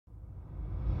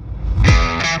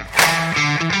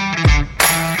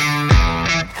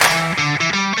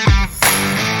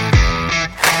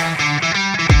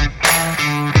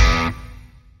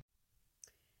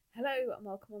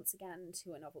welcome once again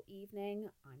to A Novel Evening.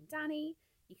 I'm Danny.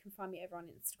 You can find me over on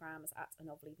Instagram as at A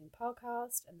Novel Evening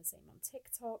Podcast and the same on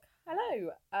TikTok.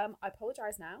 Hello. I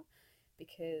apologise now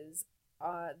because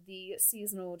the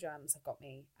seasonal germs have got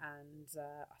me and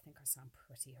I think I sound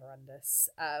pretty horrendous.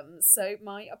 So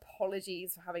my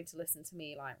apologies for having to listen to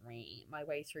me like my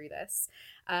way through this.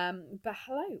 But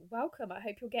hello, welcome. I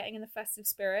hope you're getting in the festive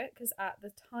spirit because at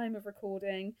the time of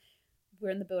recording, we're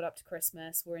in the build up to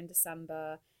Christmas. We're in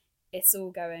December. It's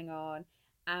all going on.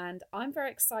 And I'm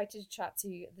very excited to chat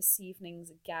to this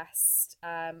evening's guest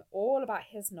all about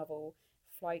his novel,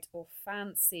 Flight or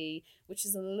Fancy, which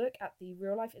is a look at the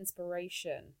real-life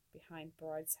inspiration behind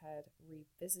Brideshead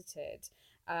Revisited.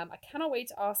 I cannot wait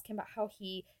to ask him about how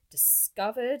he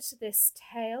discovered this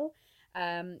tale,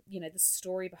 the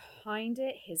story behind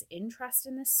it, his interest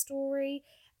in this story.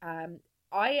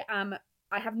 I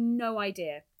have no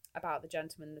idea about the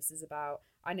gentleman this is about.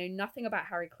 I know nothing about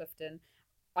Harry Clifton.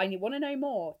 I want to know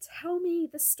more. Tell me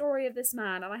the story of this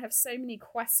man. And I have so many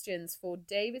questions for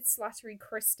David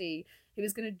Slattery-Christy, who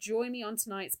is going to join me on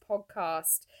tonight's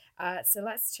podcast. So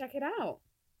let's check it out.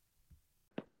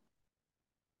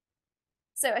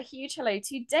 So a huge hello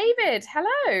to David.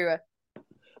 Hello.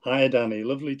 Hi, Danny.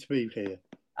 Lovely to be here.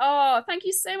 Oh, thank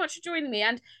you so much for joining me.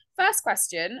 And first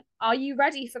question, are you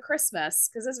ready for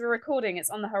Christmas? Because as we're recording, it's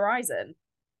on the horizon.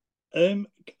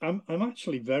 I'm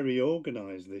actually very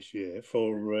organised this year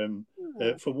for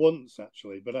once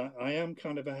actually, but I am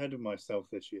kind of ahead of myself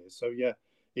this year. So yeah,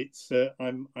 it's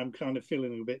I'm kind of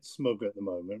feeling a bit smug at the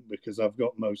moment because I've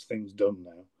got most things done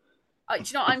now. Do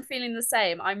you know, I'm feeling the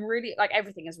same. I'm really like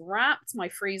everything is wrapped. My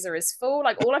freezer is full.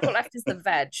 Like all I've got left is the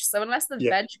veg. So unless the Yeah.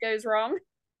 veg goes wrong,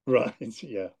 Right.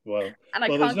 Yeah. Well, and I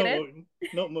there's can't get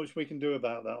it. not much we can do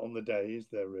about that on the day, is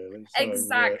there really? So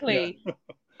Exactly. yeah.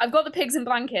 I've got the pigs in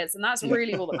blankets, and that's Yeah.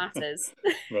 really all that matters.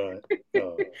 Right.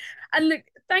 Oh. And look,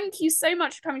 thank you so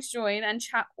much for coming to join and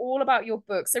chat all about your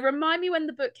book. So remind me when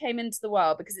the book came into the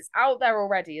world because it's out there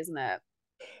already, isn't it?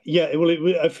 Yeah, well,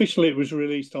 officially it was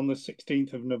released on the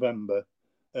 16th of November,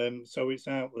 so it's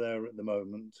out there at the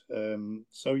moment.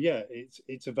 So yeah,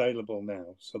 it's available now,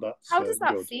 so that's How does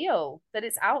that good. feel that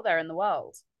it's out there in the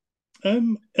world?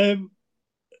 Um, um,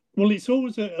 well, it's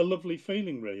always a lovely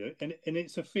feeling, really, and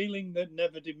it's a feeling that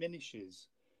never diminishes,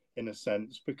 in a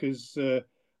sense, because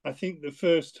I think the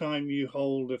first time you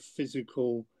hold a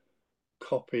physical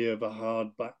copy of a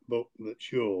hardback book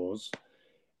that's yours,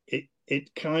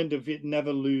 it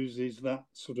never loses that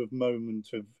sort of moment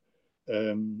of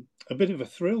a bit of a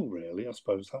thrill, really. I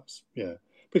suppose that's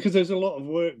because there's a lot of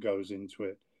work goes into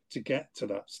it to get to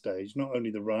that stage. Not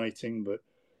only the writing, but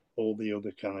all the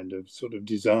other kind of sort of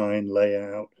design,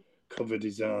 layout, cover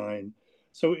design.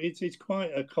 So it's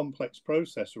quite a complex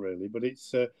process, really. But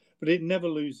but it never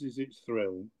loses its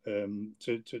thrill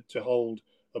to hold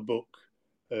a book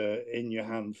in your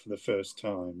hand for the first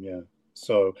time. Yeah.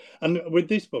 So, and with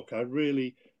this book, I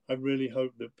really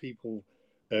hope that people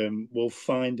will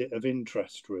find it of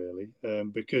interest, really,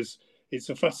 because it's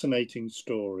a fascinating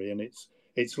story, and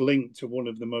it's linked to one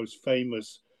of the most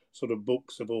famous sort of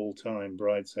books of all time,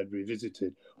 Brideshead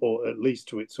Revisited, or at least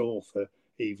to its author,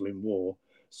 Evelyn Waugh.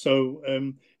 So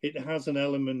it has an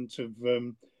element of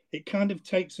it kind of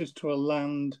takes us to a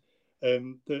land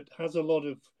that has a lot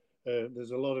of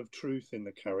there's a lot of truth in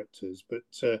the characters, but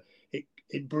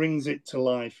it brings it to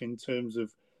life in terms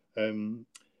of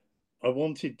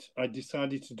I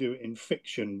decided to do it in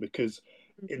fiction because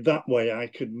that way I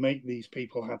could make these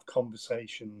people have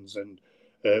conversations and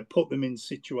put them in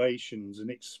situations and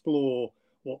explore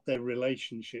what their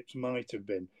relationships might have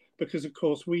been. Because of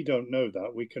course we don't know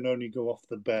that. We can only go off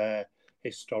the bare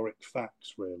historic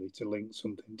facts, really, to link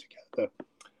something together.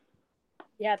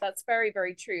 Yeah, that's very,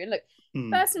 very true. And look,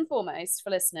 first and foremost, for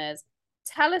listeners,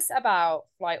 tell us about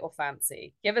Flight or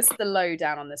Fancy. Give us the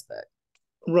lowdown on this book.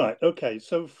 Right. Okay.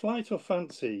 So, Flight or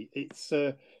Fancy,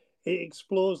 it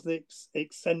explores the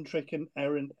eccentric and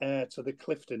errant heir to the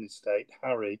Clifton estate,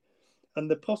 Harry, and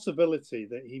the possibility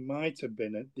that he might have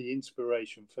been the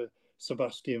inspiration for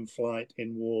Sebastian Flight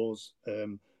in Waugh's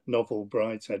novel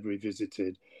Brideshead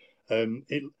Revisited.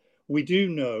 We do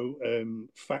know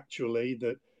factually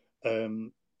that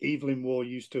Evelyn Waugh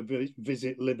used to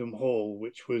visit Lytham Hall,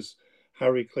 which was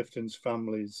Harry Clifton's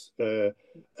family's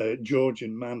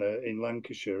Georgian manor in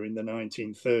Lancashire in the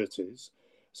 1930s.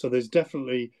 So there's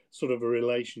definitely sort of a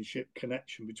relationship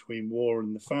connection between Waugh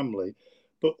and the family.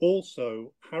 But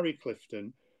also, Harry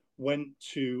Clifton went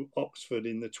to Oxford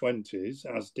in the 20s,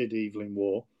 as did Evelyn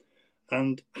Waugh.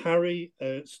 And Harry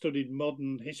studied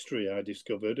modern history, I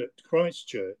discovered, at Christ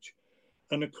Church.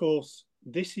 And of course,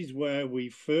 this is where we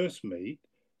first meet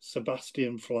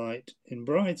Sebastian Flight in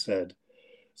Brideshead.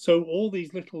 So all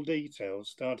these little details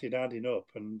started adding up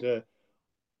and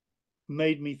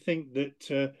made me think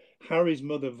that Harry's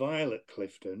mother, Violet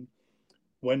Clifton,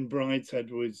 when Brideshead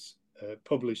was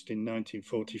published in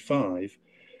 1945,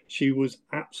 she was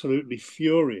absolutely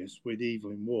furious with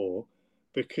Evelyn Waugh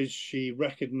because she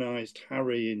recognised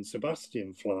Harry in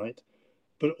Sebastian Flight,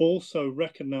 but also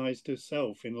recognised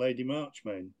herself in Lady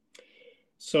Marchmain.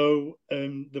 So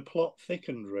the plot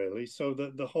thickened really, so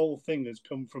that the whole thing has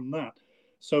come from that.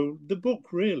 So the book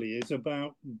really is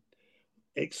about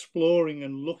exploring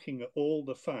and looking at all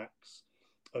the facts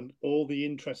and all the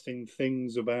interesting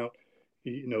things about,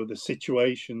 you know, the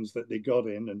situations that they got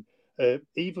in. And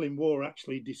Evelyn Waugh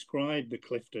actually described the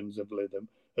Cliftons of Lytham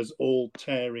as all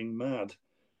tearing mad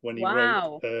when he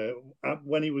wrote. Wow.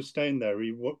 When he was staying there,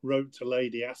 he wrote to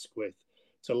Lady Asquith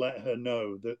to let her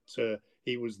know that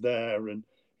he was there, and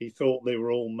he thought they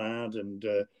were all mad. And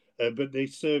but they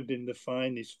served him the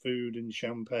finest food and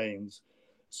champagnes.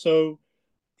 So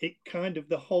it kind of,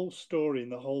 the whole story in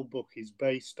the whole book is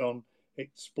based on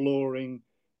exploring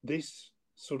this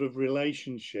sort of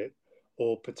relationship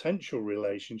or potential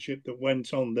relationship that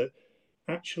went on that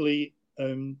actually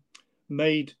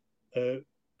made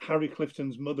Harry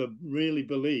Clifton's mother really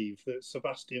believe that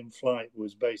Sebastian Flight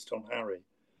was based on Harry.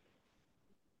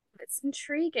 It's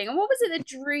intriguing. And what was it that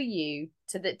drew you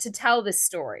to tell this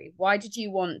story? Why did you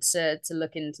want to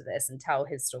look into this and tell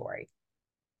his story?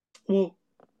 Well,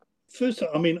 first,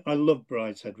 I mean, I love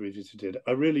Brideshead Revisited.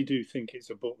 I really do think it's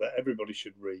a book that everybody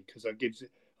should read because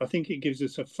I think it gives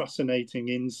us a fascinating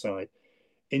insight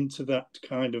into that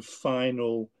kind of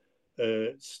final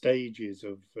stages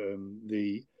of um,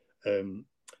 the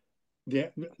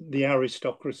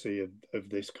aristocracy of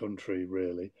this country,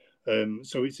 really.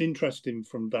 So it's interesting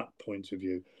from that point of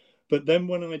view. But then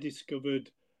when I discovered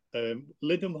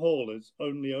Lytham Hall has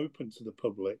only opened to the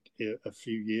public a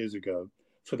few years ago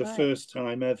for the Right. first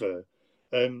time ever.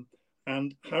 Um,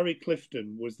 and Harry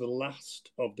Clifton was the last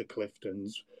of the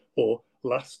Cliftons, or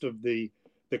last of the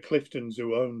Cliftons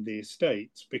who owned the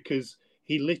estates, because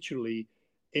he literally,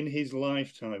 in his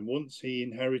lifetime, once he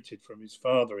inherited from his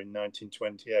father in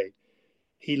 1928,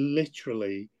 he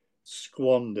literally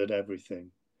squandered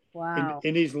everything. Wow.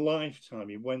 In his lifetime,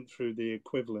 he went through the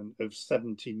equivalent of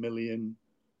 £70 million.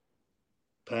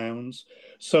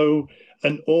 So,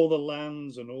 and all the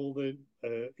lands and all the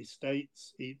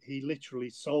estates, he literally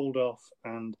sold off,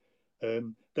 and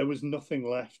there was nothing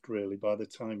left really by the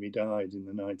time he died in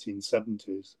the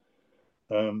 1970s.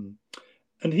 Um,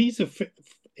 and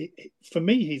for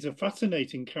me, he's a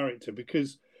fascinating character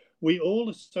because we all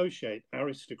associate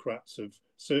aristocrats of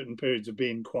certain periods of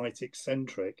being quite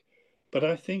eccentric, but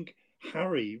I think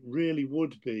Harry really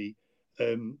would be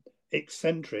um,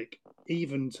 eccentric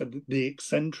even to the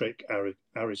eccentric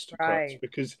aristocrats, Right.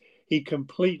 because he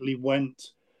completely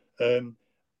went um,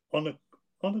 on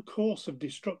a course of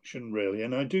destruction, really.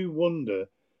 And I do wonder,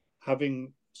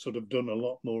 having sort of done a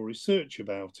lot more research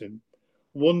about him,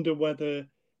 wonder whether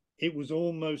it was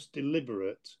almost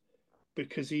deliberate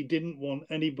because he didn't want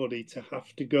anybody to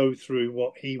have to go through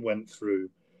what he went through,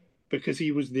 because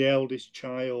he was the eldest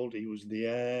child, he was the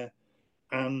heir,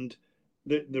 and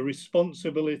the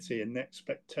responsibility and the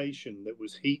expectation that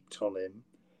was heaped on him,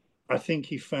 I think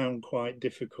he found quite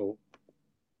difficult,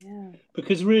 Yeah.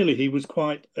 because really he was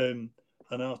quite an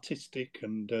artistic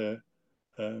and a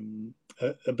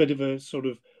bit of a sort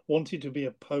of wanted to be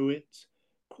a poet,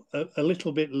 a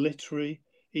little bit literary.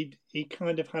 He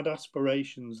kind of had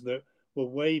aspirations that were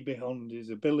way beyond his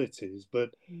abilities.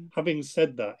 But Mm. having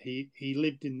said that, he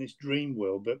lived in this dream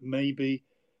world. But maybe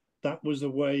that was a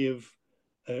way of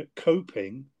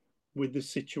coping with the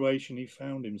situation he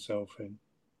found himself in.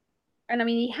 And I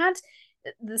mean, he had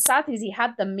the sad thing is he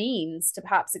had the means to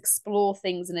perhaps explore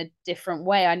things in a different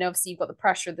way. I know obviously you've got the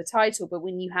pressure of the title, but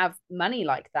when you have money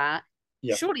like that,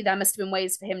 Yeah. surely there must have been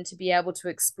ways for him to be able to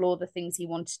explore the things he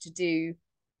wanted to do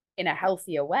in a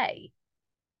healthier way.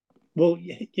 Well,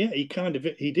 yeah,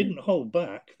 he didn't hold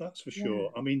back. That's for Yeah.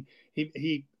 sure. I mean,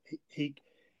 he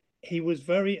he was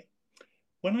very,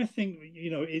 when I think,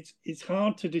 it's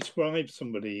hard to describe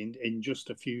somebody in just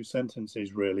a few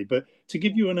sentences, really. But to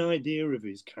give you an idea of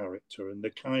his character and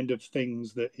the kind of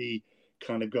things that he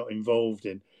kind of got involved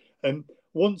in,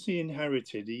 once he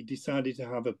inherited, he decided to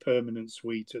have a permanent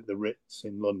suite at the Ritz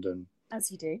in London,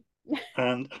 As you do.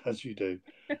 and as you do,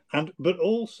 and but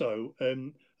also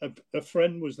a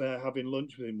friend was there having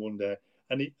lunch with him one day,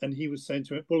 and he was saying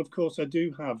to him, "Well, of course, I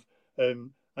do have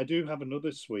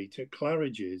another suite at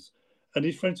Claridge's." And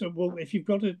his friend said, "Well, if you've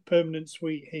got a permanent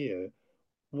suite here,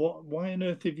 why on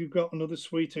earth have you got another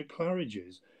suite at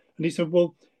Claridge's?" And he said,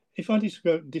 "Well, if I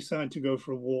decide to go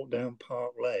for a walk down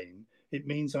Park Lane, it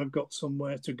means I've got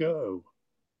somewhere to go.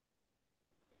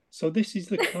 So this is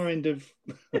the kind of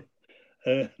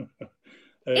uh,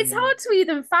 It's um, hard to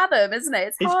even fathom, isn't it?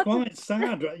 It's it's hard to. quite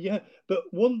sad, right? Yeah. But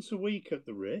once a week at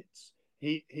the Ritz,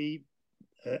 he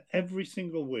every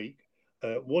single week,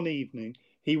 one evening,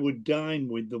 he would dine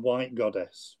with the White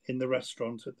Goddess in the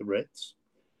restaurant at the Ritz.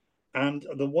 And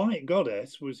the White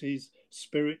Goddess was his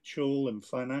spiritual and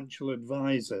financial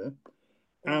advisor.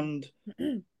 And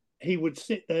he would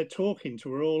sit there talking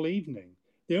to her all evening.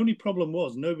 The only problem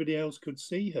was nobody else could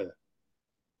see her.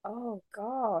 Oh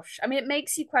gosh. I mean, it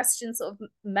makes you question sort of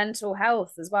mental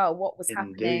health as well. What was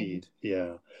happening? Indeed,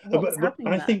 yeah. What was But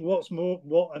happening I there? think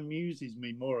what amuses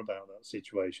me more about that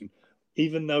situation,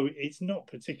 even though it's not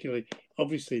particularly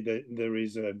obviously there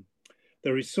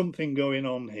is something going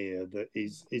on here that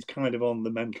is kind of on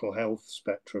the mental health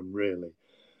spectrum, really.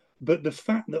 But the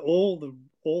fact that all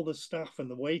the staff and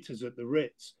the waiters at the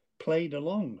Ritz played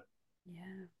along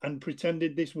Yeah. and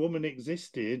pretended this woman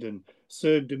existed and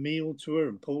served a meal to her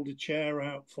and pulled a chair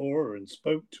out for her and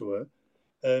spoke to her.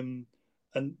 Um,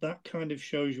 and that kind of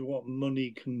shows you what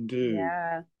money can do.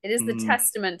 Yeah. It is the Mm,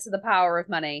 testament to the power of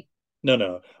money. no,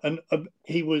 no, and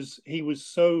he was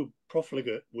so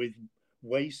profligate with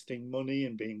wasting money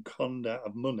and being conned out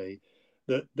of money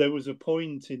that there was a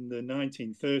point in the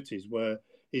 1930s where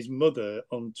his mother,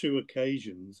 on two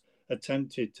occasions,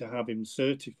 attempted to have him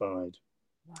certified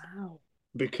Wow.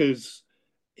 because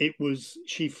it was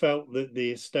she felt that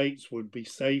the estates would be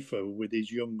safer with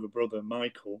his younger brother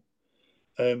Michael,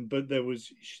 but there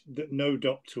was that no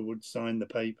doctor would sign the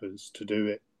papers to do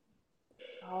it.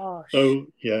 Gosh. So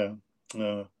yeah,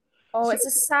 uh, Oh, so it's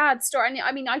a sad story. And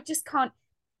I mean, I just can't,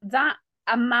 that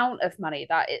amount of money,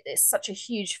 it's such a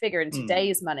huge figure in mm,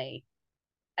 today's money.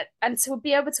 And to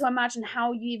be able to imagine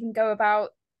how you even go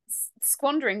about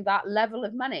squandering that level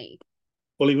of money.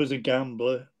 well, he was a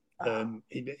gambler. Oh,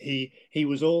 He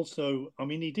was also. I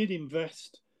mean, he did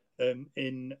invest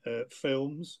in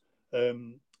films.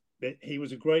 Um, he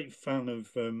was a great fan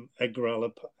of Edgar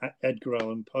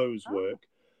Allan Poe's oh, work,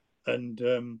 and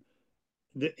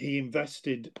that he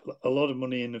invested a lot of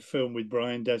money in a film with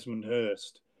Brian Desmond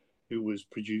Hurst, who was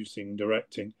producing,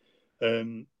 directing,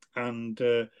 and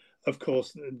of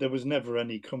course there was never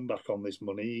any comeback on this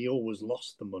money. He always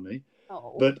lost the money,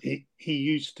 oh, but he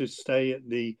used to stay at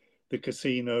the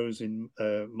casinos in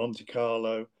Monte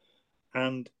Carlo,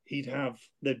 and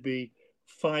there'd be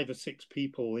five or six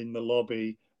people in the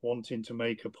lobby wanting to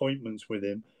make appointments with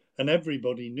him, and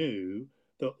everybody knew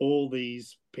that all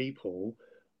these people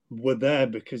were there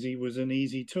because he was an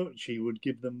easy touch. He would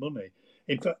give them money.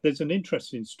 In fact, there's an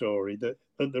interesting story that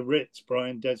at the Ritz,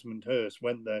 Brian Desmond Hurst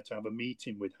went there to have a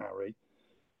meeting with Harry,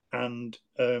 and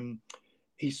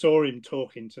he saw him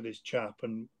talking to this chap.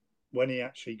 And when he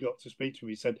actually got to speak to him,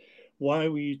 he said, "Why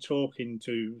were you talking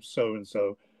to so and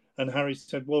so?" And Harry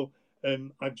said, "Well,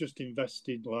 I've just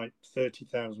invested like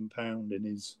 £30,000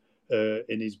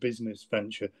 in his business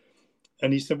venture."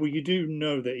 And he said, "Well, you do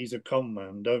know that he's a con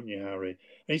man, don't you, Harry?"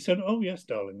 And he said, "Oh, yes,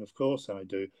 darling, of course I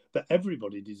do. But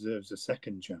everybody deserves a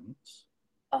second chance."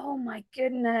 oh my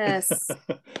goodness.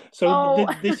 So Oh,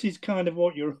 this is kind of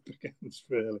what you're up against,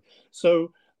 really.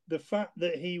 So the fact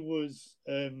that he was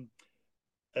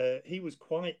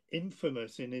quite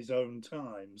infamous in his own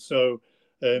time. So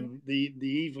yeah.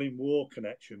 the Evelyn Waugh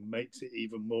connection makes it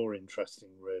even more interesting,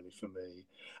 really, for me.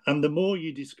 And the more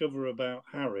you discover about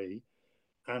Harry,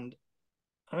 and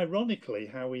ironically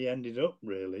how he ended up,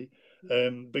 really,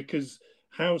 because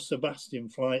how Sebastian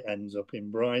Flight ends up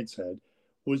in Brideshead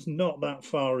was not that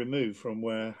far removed from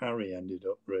where Harry ended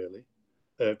up, really.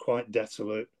 Quite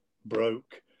desolate,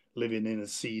 broke, living in a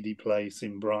seedy place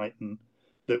in Brighton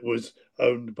that was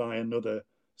owned by another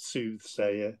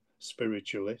soothsayer,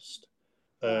 spiritualist.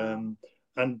 Wow. Um,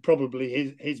 and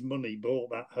probably his money bought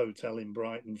that hotel in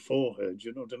Brighton for her. Do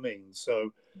you know what I mean?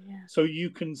 Yeah. So you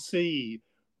can see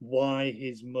why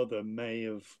his mother may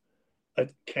have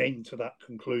came to that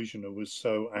conclusion and was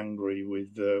so angry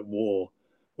with War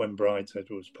when Brideshead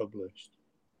was published.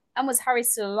 And was Harry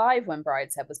still alive when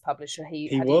Brideshead was published, or he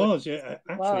He had he already? was, yeah.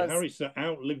 He Actually, was. Harry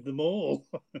outlived them all.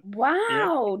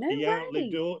 Yeah, Wow, no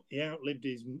way. he outlived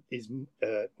his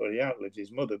well, he outlived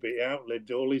his mother, but he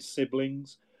outlived all his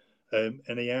siblings,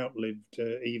 and he outlived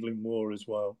Evelyn Waugh as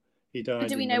well. He And died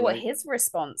do we in the know what late. his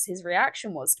response, his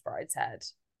reaction was to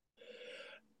Brideshead?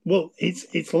 Well,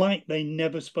 it's like they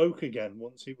never spoke again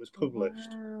once it was published.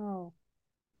 Wow.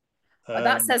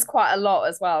 That Um, says quite a lot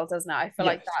as well, doesn't it? I feel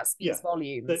like yes, that yeah. speaks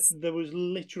volumes. There was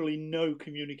literally no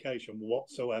communication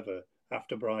whatsoever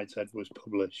after Brideshead was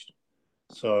published.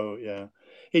 So yeah,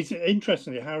 it's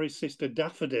interestingly Harry's sister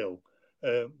Daffodil,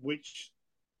 which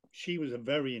she was a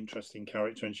very interesting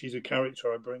character, and she's a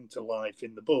character I bring to life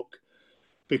in the book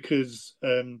because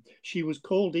she was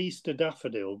called Easter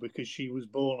Daffodil because she was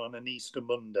born on an Easter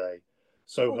Monday.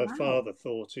 So Oh, her wow. father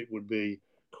thought it would be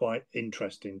quite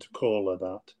interesting to call her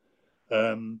that.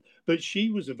 But she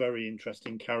was a very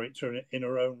interesting character in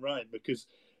her own right because,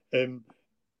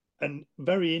 and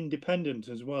very independent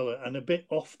as well, and a bit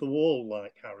off the wall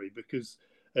like Harry because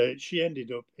she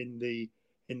ended up in the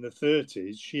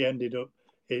 30s. She ended up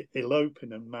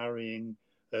eloping and marrying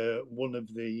one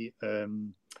of the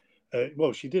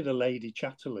well, she did a Lady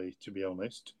Chatterley, to be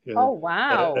honest. Oh,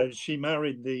 wow. She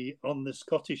married on the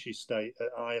Scottish estate at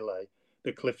Islay,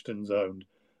 the Cliftons owned.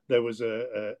 There was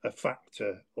a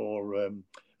factor or an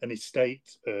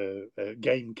estate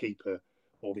gamekeeper,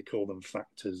 or they call them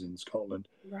factors in Scotland.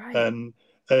 Right. Um,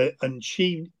 and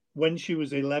when she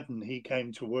was 11, he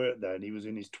came to work there, and he was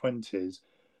in his 20s,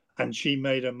 and she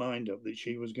made her mind up that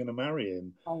she was going to marry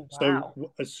him. Oh, So wow.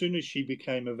 as soon as she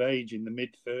became of age in the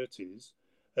mid 30s,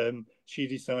 she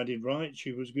decided, right,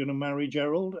 she was going to marry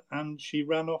Gerald, and she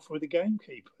ran off with the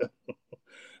gamekeeper.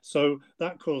 So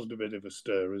that caused a bit of a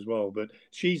stir as well. But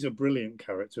she's a brilliant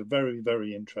character, very,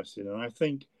 very interesting, and I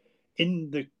think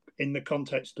in the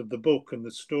context of the book and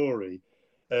the story,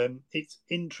 it's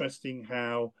interesting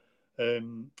how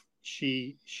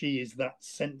she is that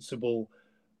sensible.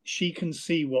 She can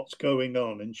see what's going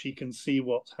on and she can see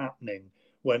what's happening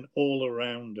when all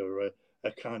around her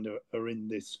are kind of are in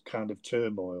this kind of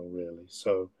turmoil, really.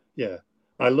 So yeah,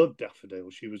 I loved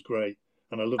Daffodil. She was great,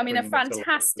 and I I love mean, a bringing her to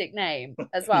fantastic name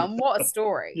as life. well. And what a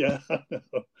story. Yeah,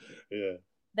 yeah.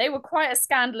 They were quite a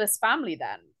scandalous family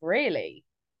then, really.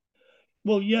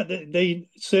 Well, yeah, they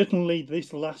certainly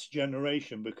this last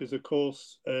generation because, of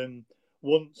course,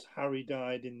 once Harry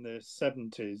died in the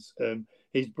 70s,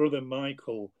 his brother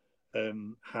Michael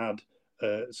had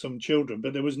some children,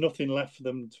 but there was nothing left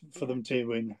for Yeah. them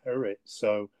to inherit.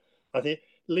 So, I think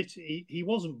literally he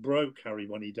wasn't broke, Harry,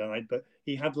 when he died, but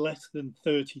he had less than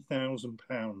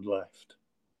 £30,000 left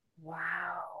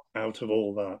Wow. out of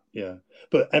all that. Yeah,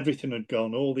 but everything had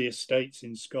gone. All the estates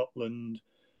in Scotland,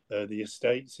 the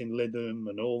estates in Lytham,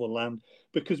 and all the land,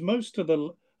 because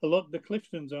the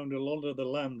Cliftons owned a lot of the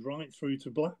land right through to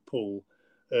Blackpool,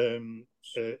 in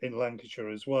Lancashire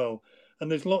as well.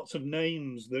 And there's lots of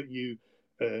names that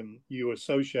you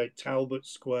associate Talbot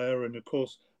Square, and of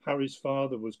course Harry's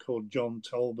father was called John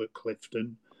Talbot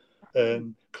Clifton,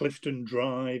 Clifton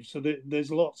Drive. So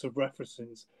there's lots of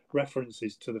references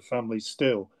to the family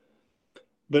still.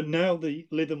 But now the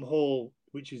Lytham Hall,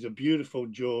 which is a beautiful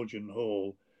Georgian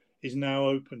hall, is now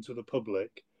open to the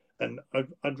public. And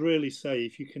I'd really say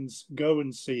if you can go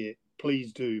and see it,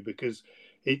 please do, because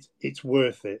it's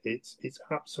worth it. It's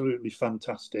absolutely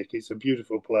fantastic. It's a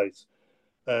beautiful place.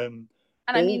 Um,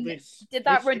 And I all mean, this did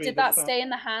that history, did that stay in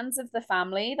the hands of the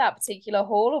family, that particular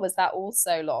hall, or was that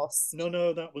also lost?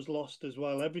 no, that was lost as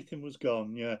well. Everything was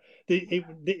gone. Yeah,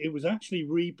 it was actually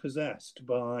repossessed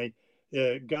by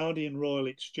Guardian Royal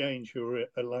Exchange, who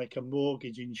are like a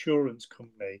mortgage insurance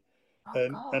company, Oh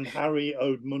and gosh. Harry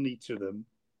owed money to them.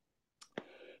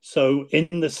 So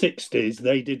in the 60s,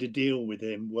 they did a deal with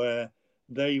him where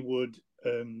they would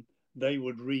they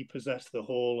would repossess the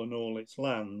hall and all its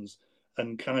lands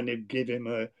and kind of give him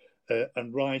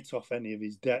and write off any of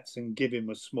his debts and give him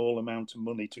a small amount of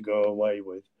money to go away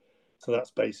with. So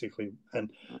that's basically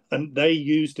and they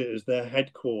used it as their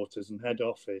headquarters and head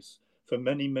office for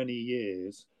many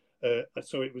years.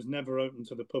 So it was never open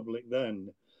to the public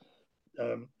then.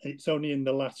 It's only in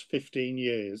the last 15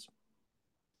 years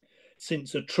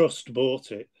since a trust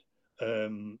bought it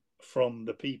from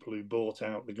the people who bought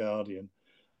out the Guardian,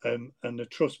 and the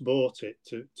trust bought it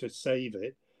to save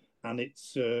it, and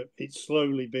it's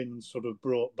slowly been sort of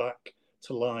brought back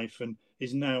to life and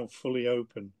is now fully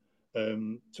open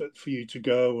for you to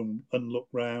go and look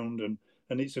round, and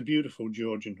it's a beautiful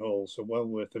Georgian hall, so well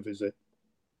worth a visit.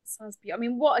 Sounds beautiful. I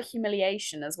mean, what a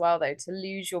humiliation as well, though, to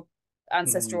lose your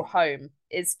ancestral Mm. home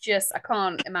is just, I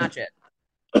can't imagine.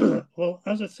 Well,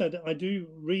 as I said, I do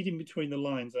reading between the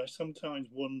lines. I sometimes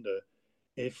wonder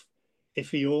if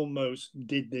he almost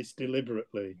did this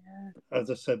deliberately, Yeah. as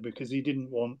I said, because he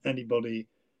didn't want anybody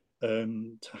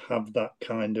to have that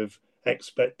kind of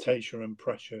expectation and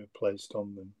pressure placed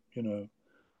on them.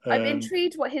 I'm Um,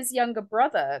 intrigued what his younger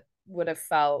brother would have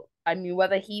felt. I mean,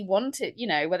 whether he wanted,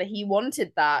 whether he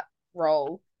wanted that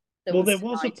role that well, was there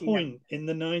was a denied to him. point in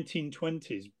the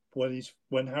 1920s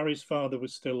when Harry's father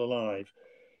was still alive.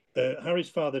 Harry's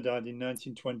father died in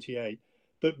 1928,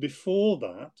 but before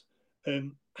that,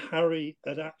 Harry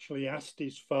had actually asked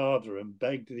his father and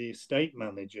begged the estate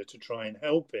manager to try and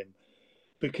help him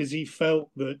because he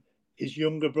felt that his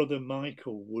younger brother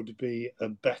Michael would be a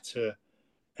better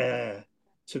heir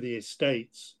to the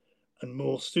estates and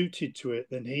more suited to it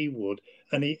than he would.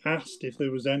 And he asked if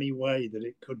there was any way that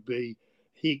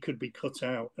he could be cut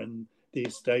out and the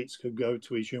estates could go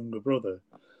to his younger brother.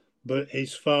 But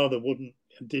his father wouldn't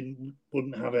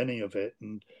have any of it,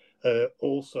 and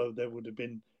also there would have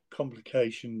been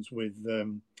complications with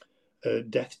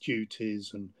death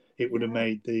duties, and it would have Yeah.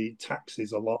 made the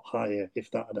taxes a lot higher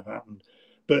if that had happened.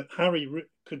 But Harry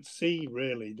could see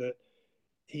really that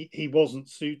he wasn't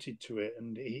suited to it,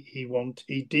 and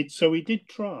he did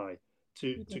try You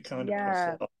to did. kind of pass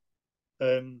Yeah. it on.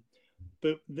 Um,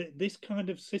 but this kind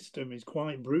of system is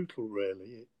quite brutal,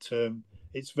 really.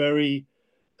 It's very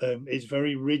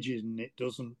rigid, and it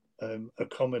doesn't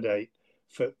accommodate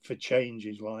for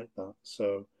changes like that.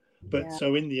 So, but Yeah.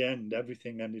 so in the end,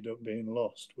 everything ended up being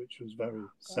lost, which was very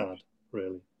sad, Gosh.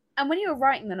 really. And when you were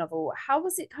writing the novel, how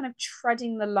was it kind of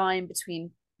treading the line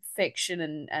between fiction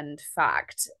and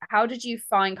fact? How did you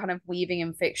find kind of weaving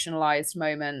in fictionalized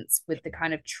moments with the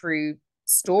kind of true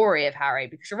story of Harry?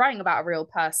 Because you're writing about a real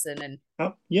person and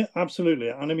Yeah, absolutely,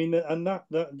 and I mean, and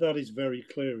that is very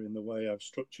clear in the way I've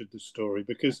structured the story.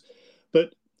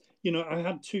 But I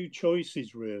had two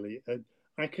choices really.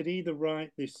 I could either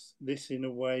write this in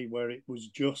a way where it was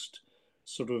just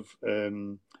sort of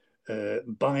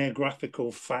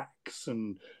biographical facts,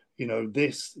 and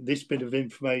this bit of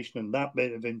information and that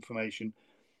bit of information,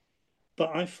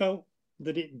 but I felt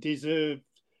that it deserved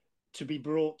to be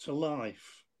brought to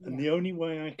life. And yeah, the only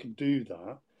way I could do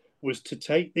that was to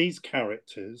take these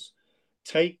characters,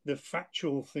 take the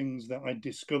factual things that I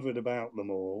discovered about them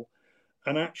all,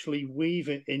 and actually weave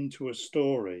it into a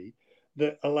story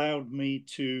that allowed me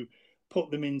to put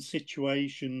them in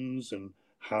situations and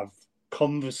have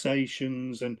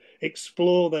conversations and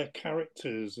explore their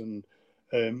characters and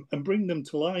bring them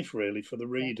to life really for the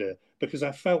yeah, reader, because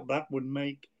I felt that would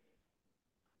make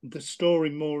the story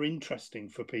more interesting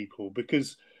for people,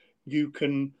 because you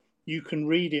can you can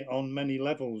read it on many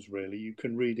levels really. You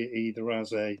can read it either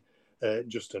as a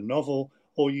just a novel,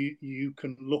 or you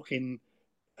can look in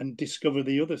and discover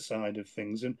the other side of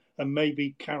things, and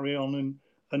maybe carry on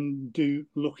and do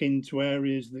look into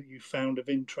areas that you found of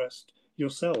interest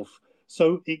yourself.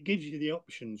 So it gives you the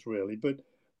options really. But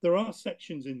there are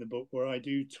sections in the book where I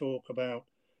do talk about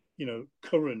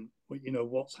current,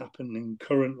 what's happening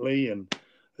currently, and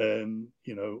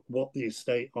what the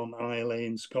estate on Islay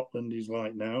in Scotland is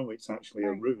like now. It's actually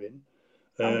a right. ruin.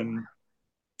 Oh, um,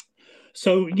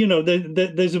 so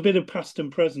there's a bit of past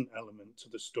and present element to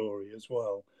the story as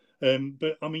well.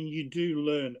 But I mean, you do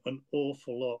learn an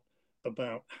awful lot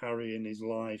about Harry and his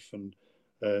life, and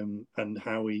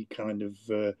how he kind of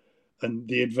and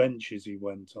the adventures he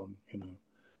went on.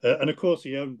 And of course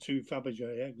he owned two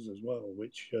Fabergé eggs as well,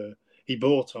 which he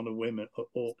bought on a whim at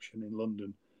auction in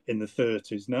London in the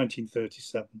 30s,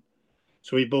 1937.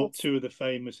 So he bought that's two of the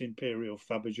famous Imperial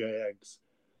Fabergé eggs.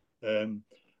 Um,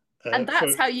 and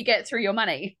that's for how you get through your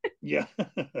money. Yeah.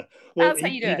 Well, That's how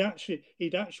you do it.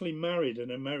 he'd actually married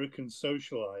an American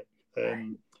socialite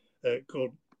Right.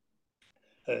 called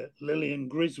Lillian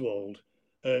Griswold.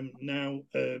 Now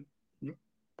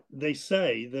they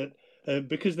say that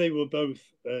because they were both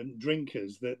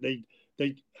drinkers, that they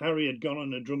Harry had gone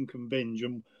on a drunken binge,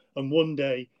 and one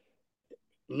day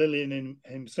Lillian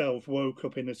himself woke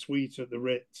up in a suite at the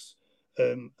Ritz,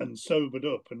 and sobered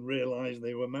up and realised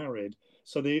they were married.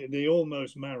 So they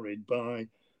almost married by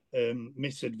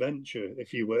misadventure,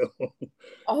 if you will.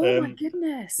 Oh my um,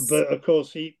 goodness. but of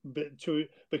course,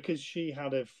 because she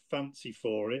had a fancy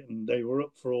for it and they were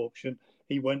up for auction,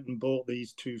 he went and bought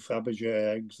these two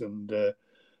Fabergé eggs, and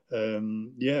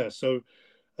yeah. So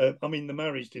I mean, the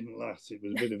marriage didn't last. It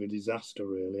was a bit of a disaster,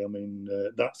 really. I mean,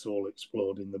 that's all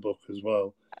explored in the book as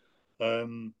well.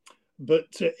 Um,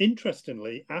 but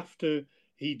interestingly, after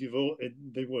he divorced,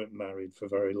 they weren't married for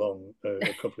very long,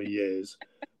 a couple of years.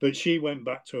 But she went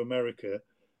back to America,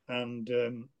 and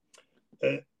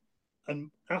uh,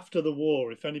 and after the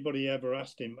war, if anybody ever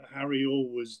asked him, Harry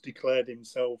always declared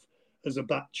himself as a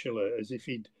bachelor, as if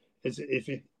it, as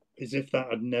if that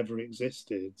had never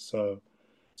existed. So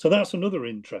that's another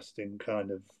interesting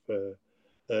kind of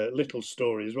little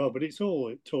story as well. But it's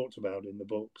all talked about in the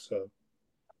book. So.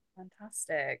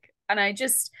 Fantastic. And I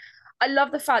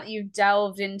love the fact that you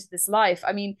delved into this life.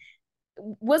 I mean,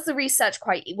 was the research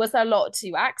was there a lot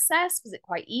to access? Was it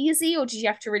quite easy, or did you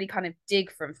have to really kind of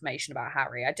dig for information about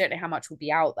Harry? I don't know how much would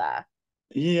be out there.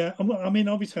 Yeah, well, I mean,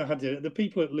 obviously, I had the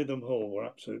people at Lytham Hall were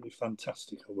absolutely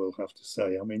fantastic. I will have to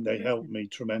say. I mean, they helped Brilliant. me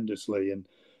tremendously,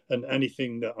 and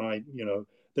anything that I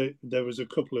there was a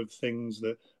couple of things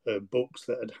that books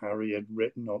that Harry had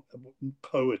written on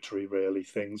poetry, really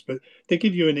things, but they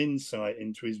give you an insight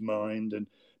into his mind, and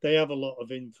they have a lot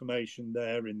of information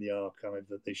there in the archive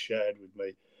that they shared with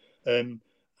me.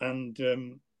 And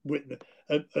with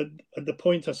at the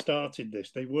point I started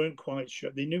this, they weren't quite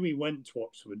sure. They knew he went to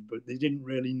Oxford, but they didn't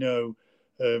really know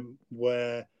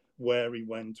where he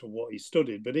went or what he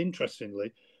studied. But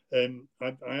interestingly,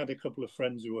 I had a couple of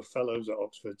friends who were fellows at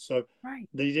Oxford, so Right.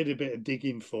 they did a bit of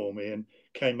digging for me and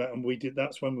came out, and we did.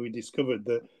 That's when we discovered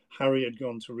that Harry had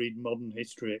gone to read modern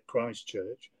history at Christ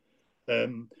Church,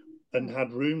 um, and Oh,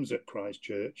 had rooms at Christ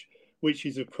Church, which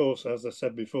is, of course, as I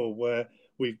said before, where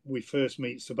we first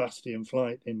meet Sebastian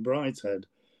Flight in Brideshead.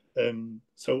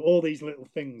 So all these little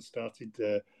things started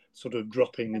sort of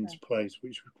dropping into together. place,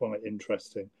 which was quite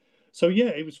interesting. So yeah,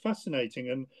 it was fascinating,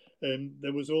 and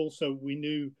there was also, we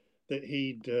knew that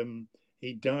he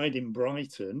died in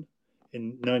Brighton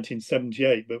in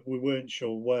 1978, but we weren't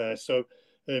sure where. So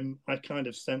I kind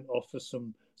of sent off for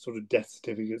some sort of death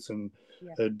certificates and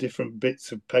Yeah. different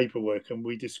bits of paperwork, and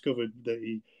we discovered that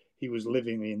he was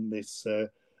living in this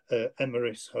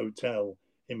Emirates Hotel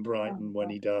in Oh Brighton when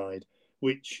God. he died,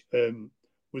 which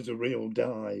was a real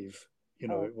dive. You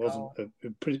know, Oh it wasn't God.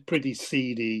 a pretty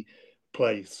seedy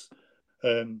place.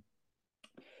 Um,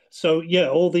 so yeah,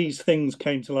 all these things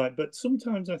came to light. But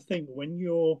sometimes I think when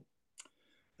you're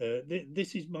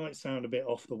this is might sound a bit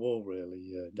off the wall,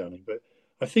 really, Danny, but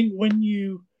I think when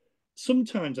you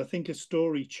sometimes I think a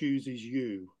story chooses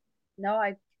you. No,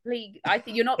 I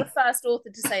think you're not the first author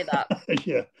to say that.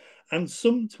 Yeah, and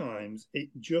sometimes it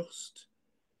just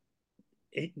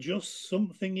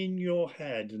something in your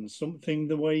head and something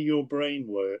the way your brain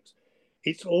works,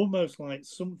 it's almost like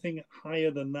something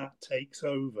higher than that takes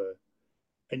over,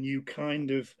 and you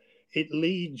kind of it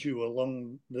leads you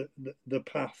along the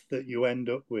path that you end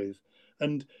up with.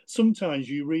 And sometimes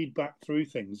you read back through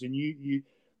things and you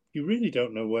really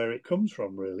don't know where it comes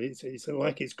from, really. It's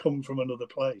like it's come from another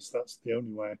place. That's the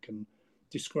only way I can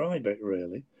describe it,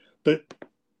 really. But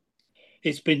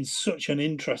it's been such an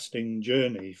interesting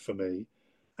journey for me,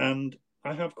 and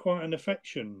I have quite an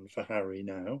affection for Harry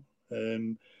now,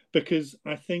 because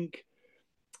I think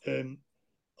um,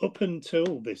 up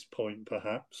until this point,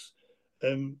 perhaps,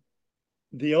 um,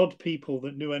 the odd people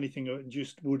that knew anything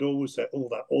just would always say, "Oh,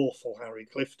 that awful Harry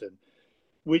Clifton,"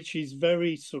 which is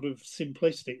very sort of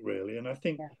simplistic, really. And I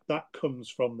think Yeah. that comes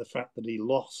from the fact that he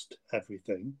lost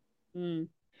everything. Mm.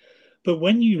 But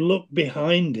when you look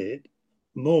behind it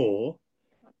more,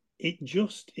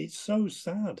 it's so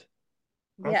sad.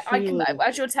 I Yeah, I can. feel,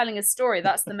 As you're telling a story,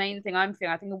 that's the main thing I'm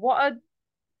feeling. I think, what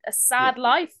a yeah, sad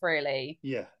life, really.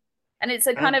 yeah, And it's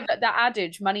a kind and of that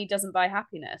adage, money doesn't buy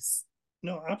happiness.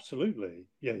 no, absolutely,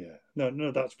 yeah, yeah,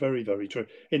 no, that's very, very true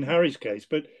in Harry's case.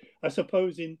 But I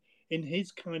suppose in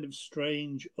his kind of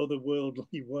strange,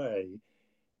 otherworldly way,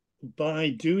 by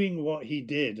doing what he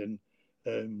did and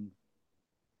um,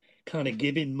 kind of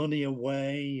giving money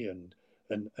away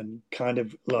and kind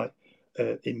of like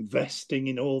investing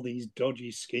in all these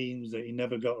dodgy schemes that he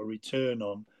never got a return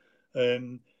on.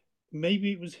 Um,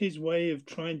 Maybe it was his way of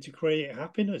trying to create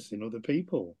happiness in other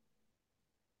people,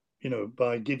 you know,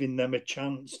 by giving them a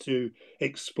chance to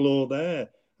explore their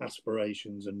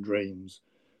aspirations and dreams.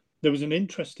 There was an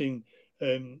interesting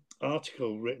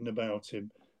article written about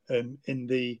him in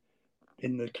the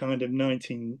kind of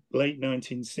late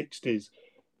 1960s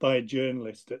by a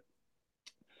journalist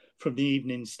from the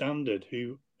Evening Standard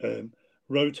who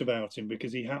wrote about him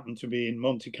because he happened to be in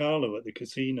Monte Carlo at the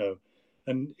casino,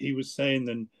 and he was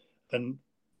saying and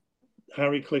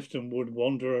Harry Clifton would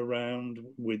wander around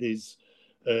with his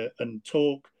and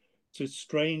talk to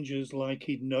strangers like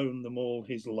he'd known them all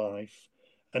his life,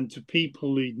 and to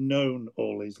people he'd known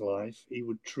all his life he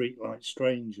would treat like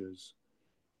strangers,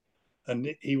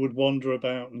 and he would wander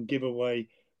about and give away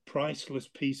priceless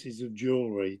pieces of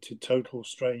jewelry to total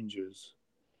strangers.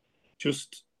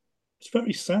 Just it's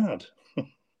very sad.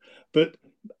 But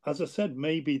as I said,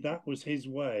 maybe that was his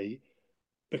way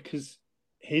because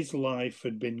his life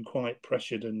had been quite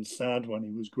pressured and sad when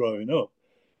he was growing up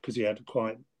because he had a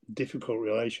quite difficult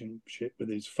relationship with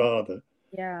his father.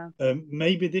 Yeah.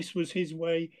 Maybe this was his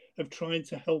way of trying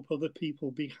to help other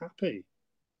people be happy.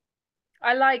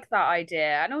 I like that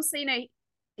idea. And also,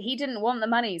 he didn't want the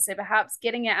money, so perhaps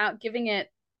getting it out, giving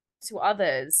it to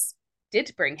others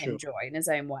did bring him Sure. joy in his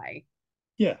own way.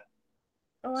 Yeah.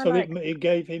 Oh, I So like it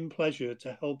gave him pleasure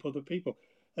to help other people.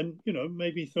 And, you know,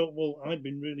 maybe he thought, well, I've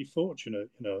been really fortunate,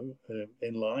 you know,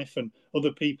 in life, and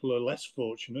other people are less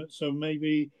fortunate. So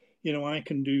maybe, you know, I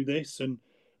can do this. And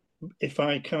if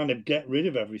I kind of get rid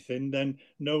of everything, then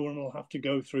no one will have to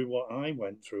go through what I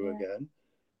went through yeah. again.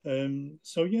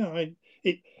 So yeah,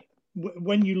 it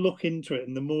when you look into it,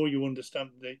 and the more you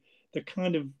understand the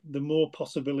kind of the more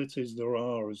possibilities there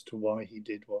are as to why he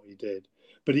did what he did.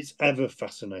 But it's ever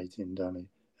fascinating, Danny,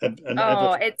 and ever.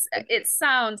 Oh, it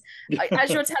sounds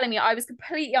as you're telling me, I was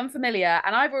completely unfamiliar,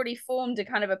 and I've already formed a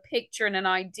kind of a picture and an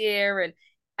idea and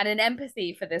an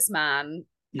empathy for this man,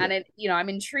 Yeah. and I'm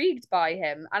intrigued by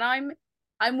him, and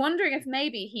I'm wondering if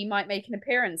maybe he might make an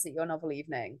appearance at your novel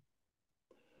evening.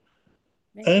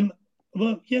 Maybe. Um,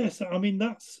 well, yes. I mean,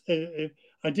 that's.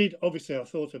 I did. Obviously, I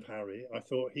thought of Harry. I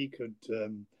thought he could.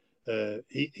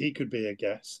 He could be a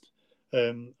guest,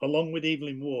 along with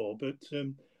Evelyn Waugh. But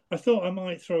I thought I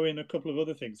might throw in a couple of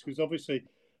other things because obviously,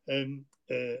 um,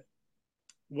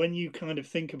 when you kind of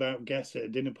think about guests at a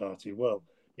dinner party, well,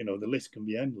 the list can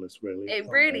be endless, really, It can't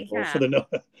they? really Or for can.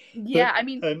 the Yeah, but I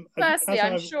mean, firstly, as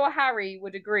I'm I sure Harry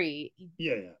would agree.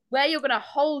 yeah, yeah. Where you're going to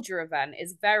hold your event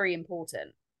is very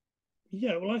important.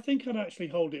 Yeah, well, I think I'd actually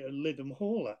hold it at Lytham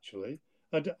Hall. Actually,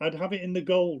 I'd have it in the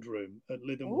Gold Room at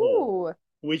Lytham Hall, Ooh,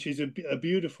 which is a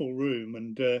beautiful room,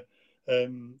 and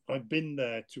I've been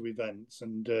there to events,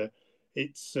 and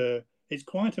it's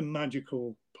quite a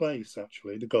magical place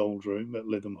actually, the Gold Room at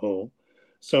Lytham Hall.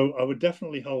 So I would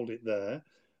definitely hold it there,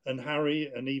 and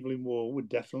Harry and Evelyn Waugh would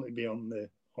definitely be on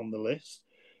the list.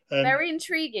 Um, very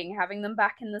intriguing having them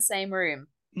back in the same room.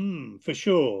 for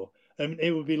sure.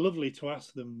 It would be lovely to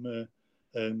ask them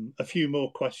a few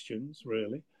more questions,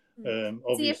 really. Hmm.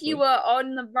 See if you Obviously. were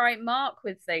on the right mark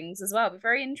with things as well. It'd be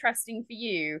very interesting for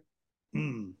you.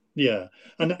 Yeah.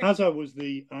 And as I was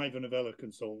the Ivor Novello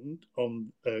consultant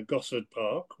on Gossard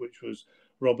Park, which was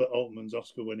Robert Altman's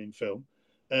Oscar winning film,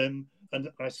 and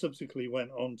I subsequently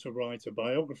went on to write a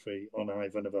biography on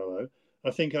Ivor Novello,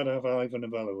 I think I'd have Ivor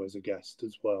Novello as a guest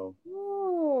as well.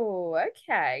 Oh,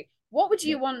 okay. What would Yeah.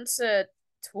 you want to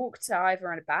talk to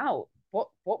Ivan about?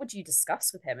 What would you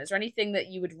discuss with him? Is there anything that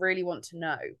you would really want to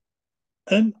know?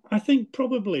 I think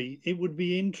probably it would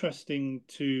be interesting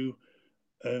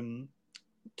um,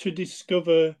 to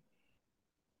discover.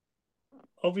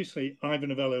 Obviously, Ivan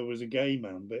Novello was a gay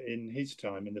man, but in his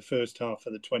time, in the first half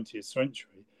of the 20th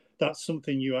century, that's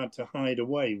something you had to hide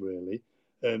away, really,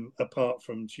 apart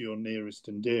from to your nearest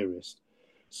and dearest.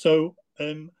 So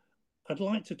I'd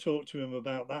like to talk to him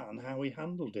about that and how he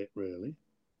handled it, really,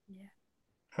 Yeah.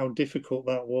 how difficult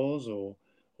that was,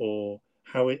 or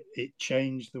how it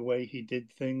changed the way he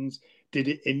did things. Did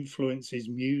it influence his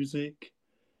music?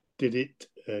 Did it,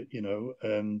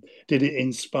 did it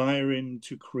inspire him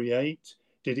to create?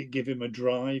 Did it give him a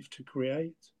drive to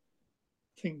create?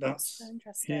 I think That's so that's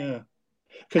interesting. yeah.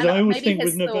 Because And I always maybe think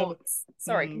with his novella, thoughts.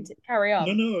 Sorry, mm, carry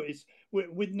no, on. no, it's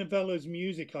with novella's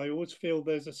music. I always feel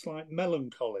there's a slight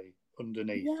melancholy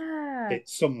underneath Yeah. it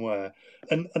somewhere,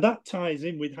 and that ties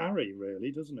in with Harry,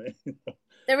 really, doesn't it?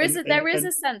 There is and a and there is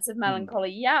a and sense of mm,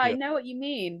 melancholy. Yeah, I yeah, know what you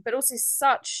mean, but also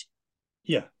such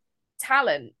yeah,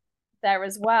 talent there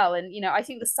as well. And I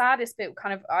think the saddest bit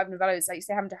kind of Ivan Novello is like you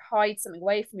say having to hide something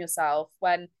away from yourself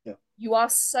when yeah. you are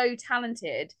so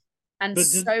talented and But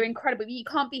so does incredible. You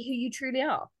can't be who you truly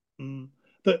are. Mm.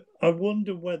 But I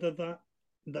wonder whether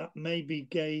that maybe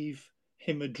gave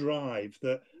him a drive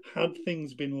that had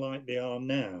things been like they are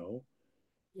now,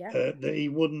 Yeah, that he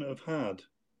wouldn't have had.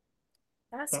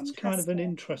 that's That's kind of an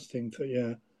interesting. interesting thing.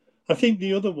 Yeah, I think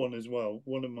the other one as well.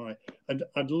 One of my,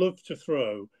 I'd love to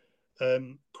throw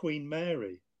Queen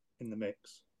Mary in the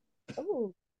mix.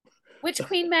 Oh, which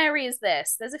Queen Mary is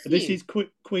this? There's a This few. is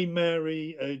Queen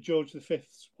Mary, George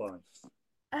V's wife.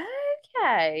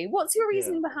 Okay, what's your Yeah.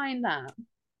 reasoning behind that?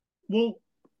 Well,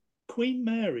 Queen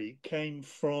Mary came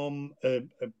from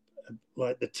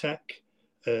like the Tech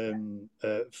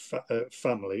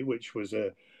family, which was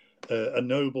a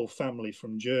noble family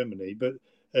from Germany, but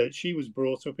she was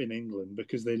brought up in England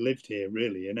because they lived here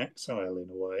really in exile in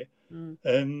a way. Mm,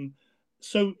 Um,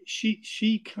 so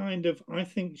she kind of, I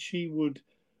think she would.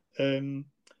 Um,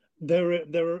 there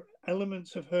are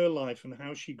elements of her life and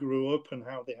how she grew up and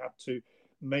how they had to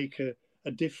make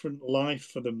a different life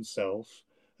for themselves.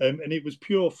 And it was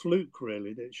pure fluke,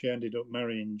 really, that she ended up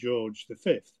marrying George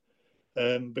V,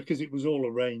 because it was all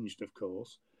arranged, of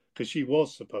course, because she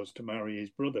was supposed to marry his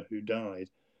brother who died.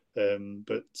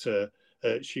 But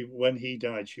when he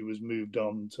died, she was moved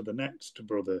on to the next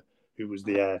brother who was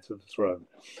the heir to the throne.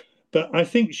 But I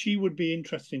think she would be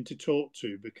interesting to talk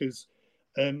to because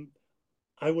um,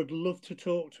 I would love to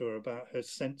talk to her about her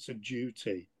sense of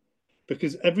duty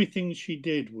because everything she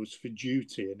did was for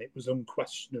duty and it was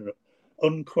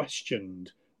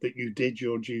unquestioned that you did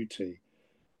your duty.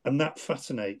 And that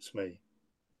fascinates me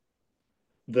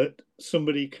that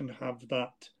somebody can have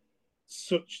that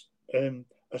such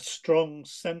a strong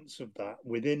sense of that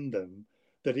within them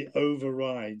that it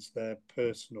overrides their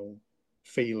personal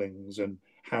feelings and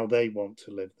how they want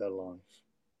to live their life.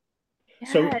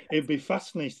 So Yeah, it'd be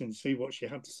fascinating to see what she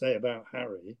had to say about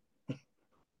Harry.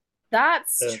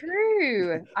 that's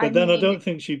true. I But then I mean, don't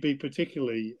think she'd be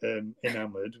particularly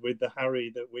enamoured with the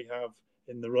Harry that we have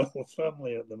in the royal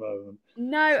family at the moment.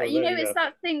 no, So you there know, you it's go.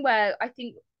 that thing where I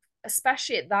think,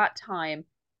 especially at that time,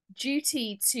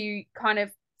 duty to kind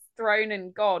of throne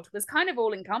and God was kind of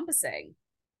all encompassing.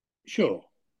 It, Sure.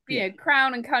 Yeah.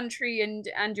 crown and country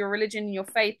and your religion and your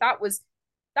faith, that was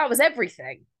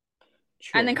everything.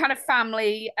 And then Sure. kind of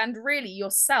family and really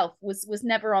yourself was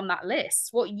never on that list.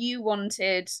 What you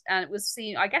wanted, and it was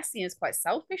seen, I guess, seen as quite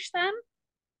selfish then.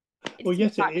 It Well, didn't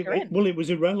yes. factor in. Well, it was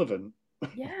irrelevant,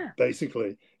 Yeah.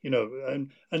 basically.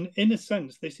 And in a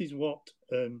sense, this is what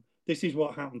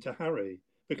happened to Harry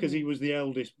because he Mm. was the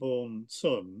eldest born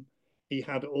son. He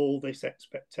had all this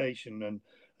expectation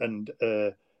and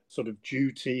sort of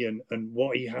duty and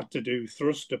what he had to do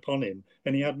thrust upon him,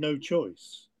 and he had no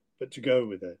choice but to go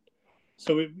with it.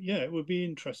 So it would be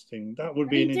interesting. That would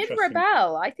And be he an did interesting.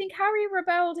 rebel. I think Harry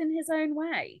rebelled in his own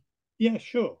way. Yeah,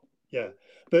 sure. Yeah,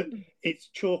 but Mm. it's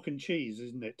chalk and cheese,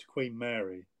 isn't it, to Queen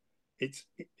Mary? It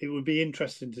would be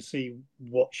interesting to see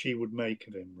what she would make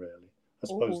of him. Really, I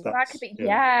suppose Oh, that could that's be, yeah.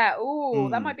 yeah. Oh,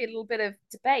 that Mm. might be a little bit of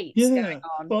debate going Yeah.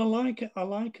 on. Well, I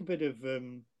like a bit of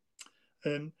um,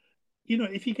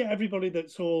 if you get everybody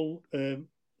that's all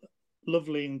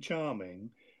lovely and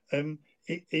charming,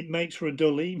 it makes for a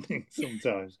dull evening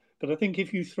sometimes. But I think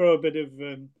if you throw a bit of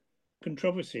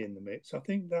controversy in the mix, I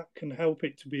think that can help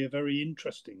it to be a very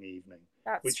interesting evening,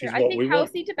 That's which true. is I what think we want,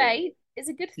 healthy really. debate is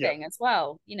a good Yeah, thing as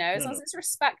well. As no, long as no, it's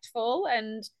respectful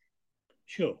and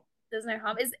sure. there's no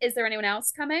harm. Is there anyone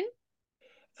else coming?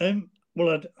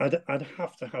 Well, I'd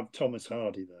have to have Thomas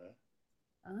Hardy there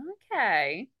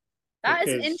Okay. That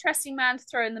is an because, interesting man to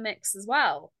throw in the mix as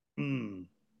well. mm,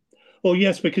 well,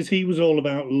 yes, because he was all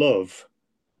about love.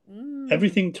 Mm,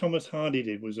 Everything Thomas Hardy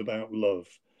did was about love,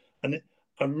 and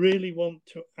I really want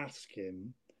to ask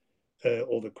him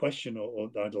or the question or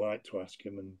I'd like to ask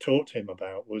him and talk to him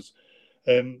about was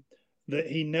um, that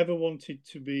he never wanted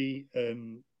to be,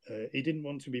 he didn't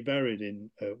want to be buried in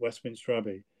Westminster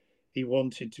Abbey. He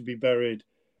wanted to be buried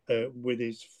with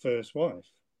his first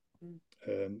wife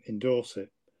mm, in Dorset.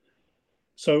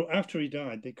 So after he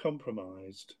died, they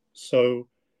compromised. So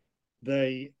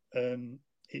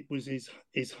it was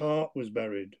his heart was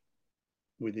buried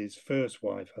with his first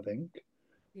wife, I think,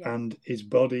 yeah. and his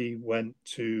body went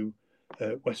to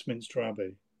Westminster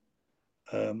Abbey,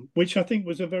 which I think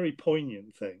was a very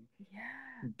poignant thing.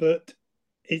 Yeah. But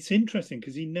it's interesting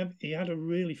because he had a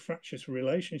really fractious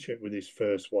relationship with his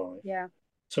first wife. Yeah.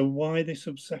 So why this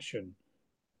obsession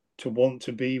to want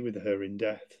to be with her in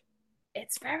death?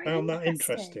 It's very Found that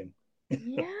interesting.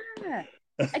 interesting. Yeah.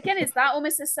 Again, is that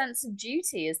almost a sense of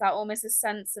duty? Is that almost a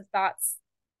sense of that's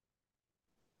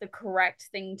the correct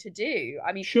thing to do?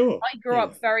 I mean, Sure. I grew Yeah.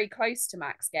 up very close to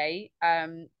Maxgate.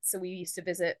 So we used to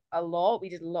visit a lot. We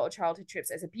did a lot of childhood trips.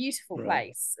 It's a beautiful Right.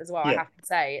 place as well, I Yeah. have to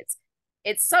say.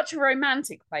 It's such a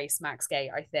romantic place,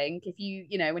 Maxgate, I think. If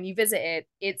when you visit it,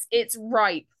 it's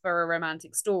ripe for a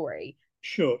romantic story.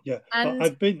 Sure. Yeah. And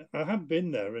I have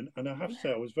been there, and I have to yeah,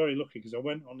 say I was very lucky because I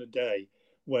went on a day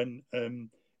when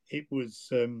it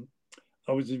was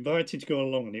I was invited to go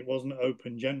along, and it wasn't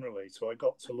open generally, so I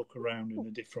got to look around in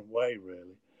a different way,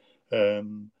 really.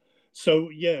 Um, so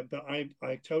yeah, but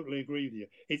I totally agree with you.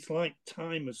 It's like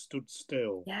time has stood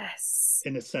still yes,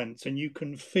 in a sense, and you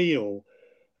can feel.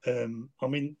 I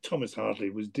mean, Thomas Hardy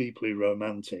was deeply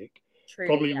romantic, truly,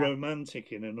 probably yeah.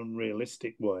 romantic in an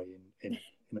unrealistic way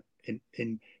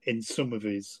in some of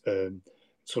his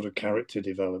sort of character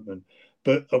development,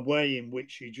 but a way in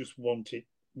which he just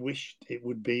wished it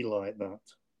would be like that.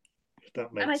 If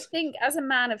that And I makes sense. think as a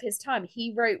man of his time,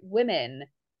 he wrote women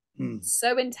Mm.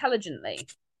 so intelligently.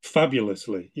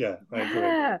 Fabulously, yeah, I agree.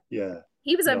 Yeah. Yeah,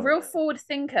 He was a no. real forward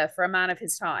thinker for a man of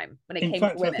his time when it In came to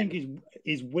fact, I think women.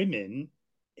 his women,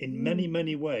 in Mm.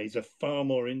 many ways, are far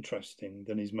more interesting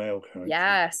than his male characters.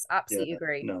 Yes, Yeah, absolutely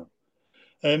agree. no.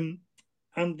 Um,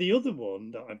 and the other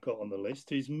one that I've got on the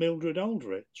list is Mildred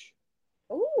Aldrich.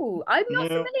 Oh, I'm not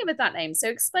Now, familiar with that name.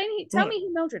 So tell right, me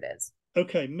who Mildred is.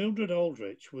 okay, Mildred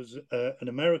Aldrich was an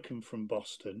American from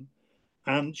Boston,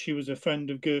 and she was a friend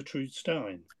of Gertrude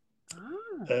Stein.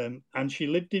 Ah, And she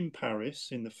lived in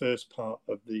Paris in the first part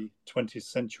of the 20th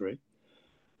century.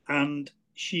 And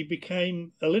she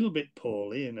became a little bit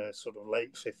poorly in her sort of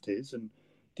late 50s and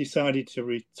decided to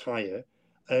retire.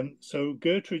 So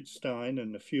Gertrude Stein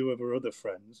and a few of her other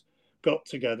friends got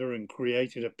together and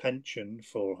created a pension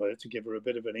for her to give her a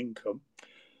bit of an income.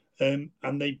 And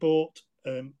they bought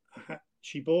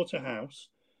she bought a house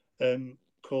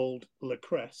called Le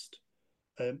Crest,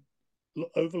 um,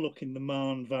 overlooking the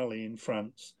Marne Valley in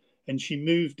France, and she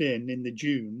moved in the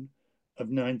June of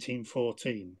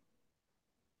 1914.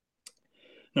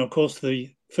 Now, of course,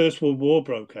 the First World War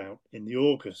broke out in the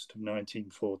August of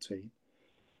 1914,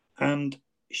 and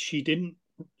she didn't.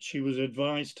 She was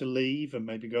advised to leave and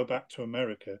maybe go back to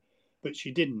America, but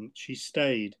she didn't. She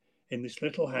stayed in this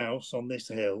little house on this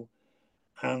hill,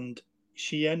 and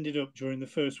she ended up during the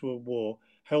First World War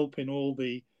helping all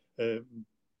the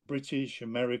British,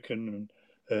 American,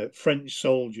 and French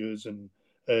soldiers, and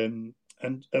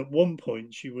at one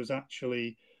point she was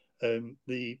actually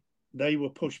they were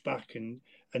pushed back,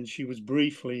 and she was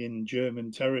briefly in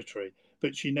German territory,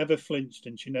 but she never flinched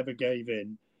and she never gave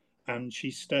in, and she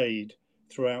stayed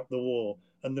throughout the war.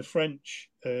 And the French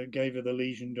gave her the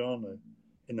Legion d'Honneur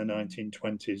in the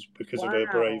 1920s because of her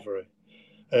Wow. bravery.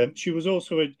 She was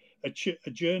also a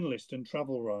journalist and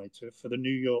travel writer for the New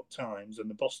York Times and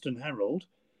the Boston Herald,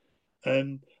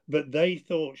 but they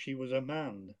thought she was a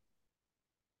man.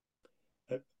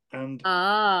 And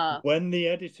Ah. when the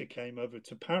editor came over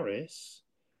to Paris,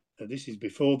 this is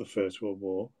before the First World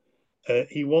War,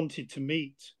 he wanted to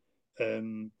meet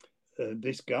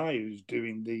this guy who's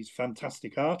doing these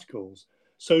fantastic articles.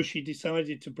 So she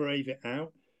decided to brave it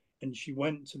out, and she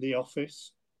went to the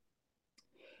office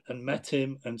and met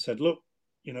him and said, look,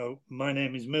 my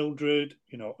name is Mildred,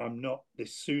 I'm not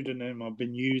this pseudonym I've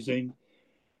been using.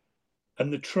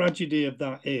 And the tragedy of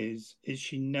that is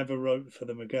she never wrote for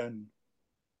them again.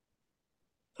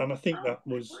 And I think Oh, that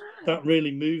wow.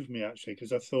 really moved me, actually,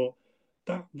 because I thought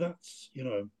that's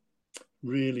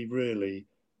really, really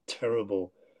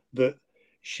terrible that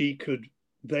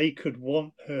they could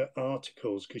want her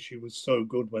articles because she was so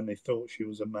good when they thought she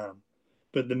was a man,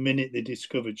 but the minute they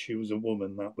discovered she was a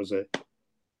woman, that was it.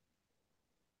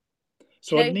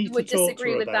 So I'd Who need to would talk to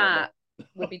disagree her with about that that.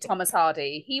 would be Thomas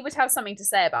Hardy. He would have something to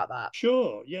say about that.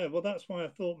 Sure, yeah. Well, that's why I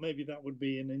thought maybe that would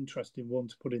be an interesting one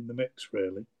to put in the mix,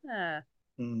 really. Yeah.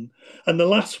 Mm. And the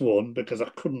last one, because I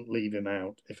couldn't leave him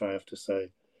out, if I have to say,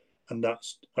 and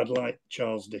that's I'd like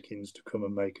Charles Dickens to come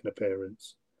and make an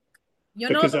appearance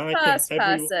You're not because the first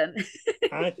person.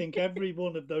 I think every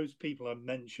one of those people I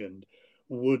mentioned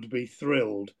would be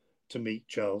thrilled to meet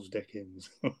Charles Dickens,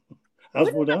 as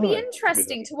Wouldn't would that be I, to be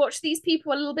interesting honest. to watch these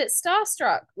people a little bit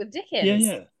starstruck with Yeah, Dickens?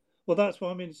 yeah. Well, that's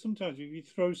what I mean. Sometimes if you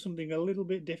throw something a little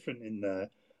bit different in there,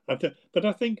 but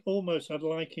I think almost I'd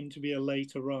like him to be a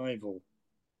late arrival,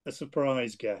 a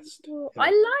surprise guest. Oh, You I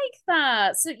know. like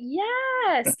that. So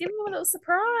yes, give them a little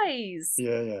surprise.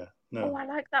 Yeah, yeah. Oh, No. I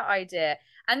like that idea.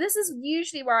 And this is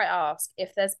usually where I ask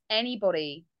if there's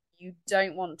anybody you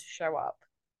don't want to show up.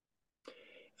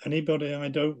 Anybody I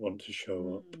don't want to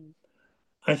show up. Hmm.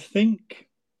 I think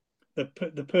the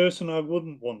person I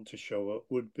wouldn't want to show up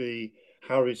would be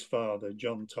Harry's father,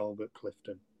 John Talbot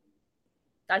Clifton.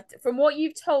 From what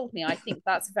you've told me, I think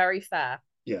that's very fair.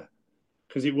 Yeah,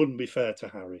 because it wouldn't be fair to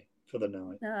Harry for the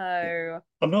night. Yeah. No.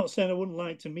 I'm not saying I wouldn't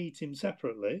like to meet him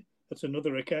separately at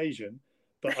another occasion,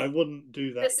 but I wouldn't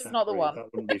do that This to is not the Harry. one.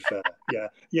 That wouldn't be fair. Yeah,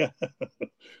 yeah,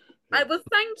 I yeah, well,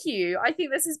 thank you. I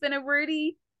think this has been a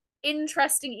really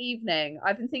interesting evening.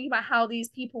 I've been thinking about how these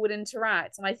people would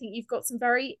interact, and I think you've got some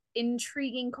very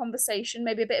intriguing conversation,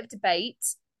 maybe a bit of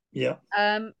debate. yeah.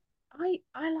 Um, I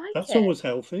like That's it. always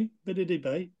healthy. Bit of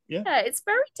debate. Yeah, Yeah, it's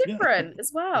very yeah, different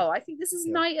as yeah, well. I think this is a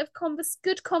yeah. night of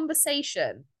good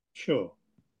conversation, Sure.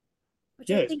 which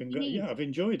Yeah, I it's think been we great. need. Yeah, I've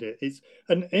enjoyed it. It's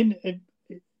and in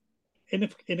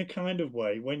a kind of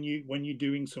way, when you're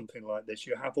doing something like this,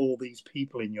 you have all these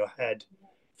people in your head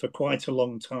for quite a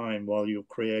long time while you're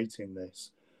creating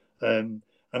this. And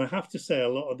I have to say, a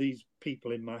lot of these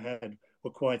people in my head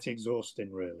were quite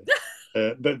exhausting, really,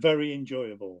 but very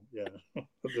enjoyable. Yeah, at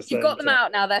the You've same got them time.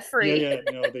 out now, they're Yeah, free. yeah.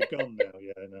 No, they're gone now.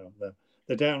 Yeah, no,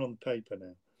 they're down on paper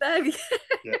now. There we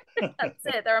Yeah, That's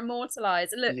it. They're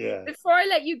immortalized. And look, yeah, before I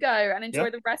let you go and yeah.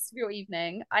 enjoy the rest of your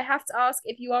evening, I have to ask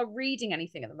if you are reading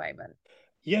anything at the moment.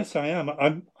 Yes, I am.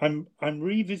 I'm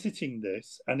revisiting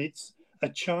this, and it's A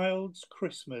Child's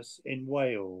Christmas in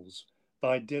Wales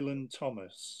by Dylan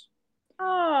Thomas.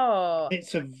 Oh,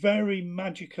 It's a very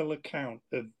magical account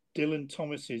of Dylan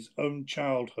Thomas's own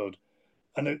childhood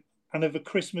and of a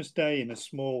Christmas day in a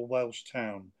small Welsh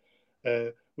town,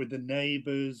 with the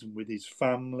neighbours and with his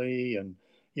family, and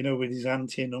with his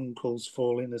auntie and uncles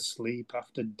falling asleep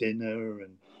after dinner,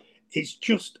 and it's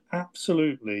just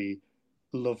absolutely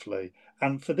lovely.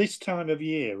 And for this time of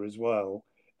year as well,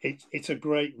 it's a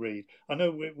great read. I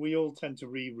know we all tend to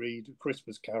reread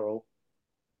Christmas Carol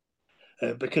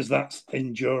because that's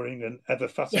enduring and ever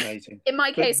yeah. fascinating. In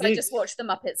my But case, I just this, watched the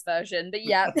Muppets version, but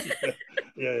yeah.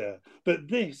 yeah, Yeah. But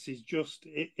this is just,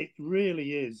 it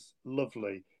really is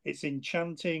lovely. It's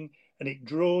enchanting and it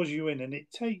draws you in and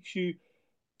it takes you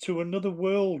to another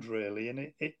world, really.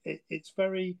 And it's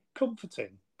very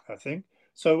comforting, I think.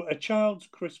 So, A Child's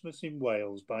Christmas in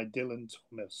Wales by Dylan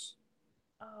Thomas.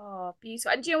 Oh,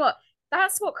 beautiful. And do you know what?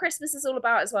 That's what Christmas is all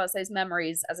about as well as those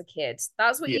memories as a kid.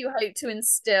 That's what Yeah, you hope to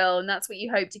instill, and that's what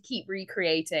you hope to keep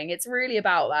recreating. It's really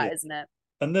about yeah. that, isn't it?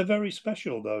 And they're very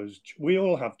special, those. We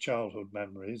all have childhood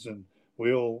memories and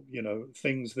we all,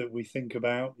 things that we think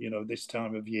about, this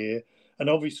time of year. And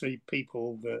obviously,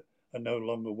 people that are no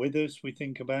longer with us, we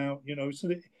think about,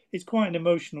 so it's quite an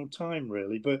emotional time,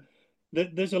 really. But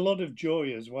there's a lot of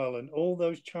joy as well. And all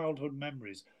those childhood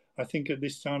memories, I think at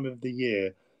this time of the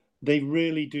year, they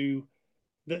really do,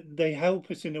 they help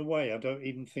us in a way I don't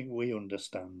even think we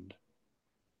understand.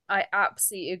 I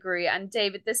absolutely agree. And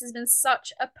David, this has been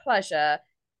such a pleasure.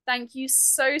 Thank you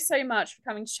so, so much for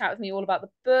coming to chat with me all about the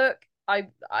book.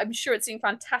 I'm sure it's doing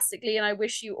fantastically, and I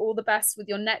wish you all the best with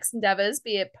your next endeavors,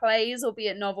 be it plays or be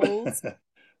it novels.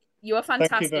 You are Thank you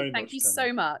fantastic. very Thank much, you Danny.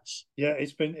 so much. Yeah,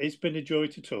 it's been a joy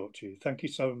to talk to you. Thank you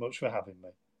so much for having me.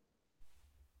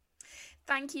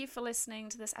 Thank you for listening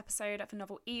to this episode of A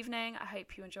Novel Evening. I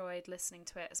hope you enjoyed listening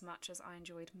to it as much as I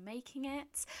enjoyed making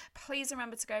it. Please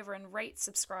remember to go over and rate,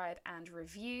 subscribe, and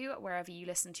review wherever you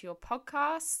listen to your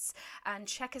podcasts. And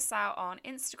check us out on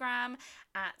Instagram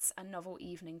at A Novel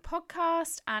Evening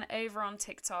Podcast and over on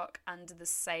TikTok under the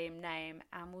same name.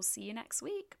 And we'll see you next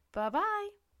week.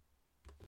 Bye-bye.